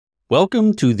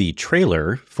Welcome to the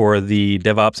trailer for the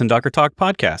DevOps and Docker Talk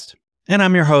podcast. And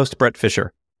I'm your host, Brett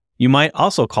Fisher. You might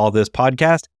also call this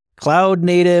podcast Cloud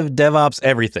Native DevOps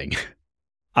Everything.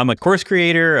 I'm a course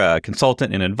creator, a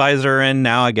consultant and advisor, and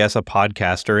now I guess a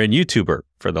podcaster and YouTuber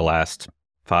for the last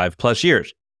 5+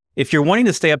 years. If you're wanting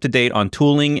to stay up to date on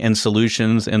tooling and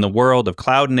solutions in the world of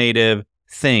cloud native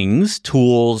things,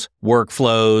 tools,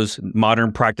 workflows,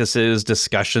 modern practices,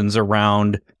 discussions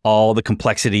around all the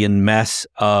complexity and mess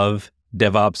of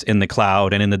DevOps in the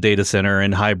cloud and in the data center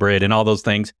and hybrid and all those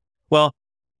things, well,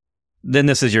 then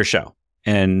this is your show.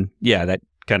 And yeah, that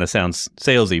kind of sounds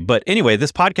salesy. But anyway,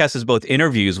 this podcast is both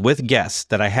interviews with guests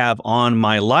that I have on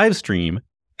my live stream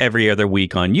every other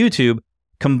week on YouTube,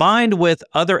 combined with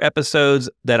other episodes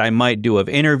that I might do of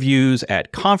interviews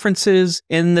at conferences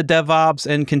in the DevOps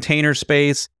and container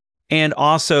space, and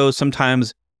also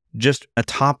sometimes just a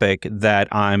topic that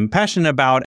I'm passionate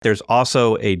about. There's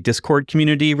also a Discord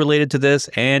community related to this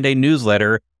and a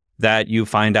newsletter that you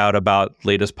find out about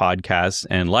latest podcasts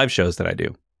and live shows that I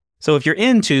do. So if you're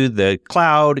into the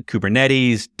cloud,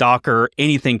 Kubernetes, Docker,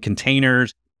 anything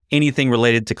containers, anything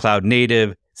related to cloud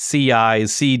native, CI,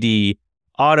 CD,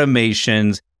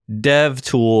 automations, dev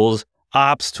tools,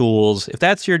 ops tools, if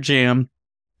that's your jam,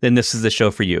 then this is the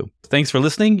show for you. Thanks for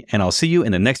listening, and I'll see you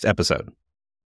in the next episode.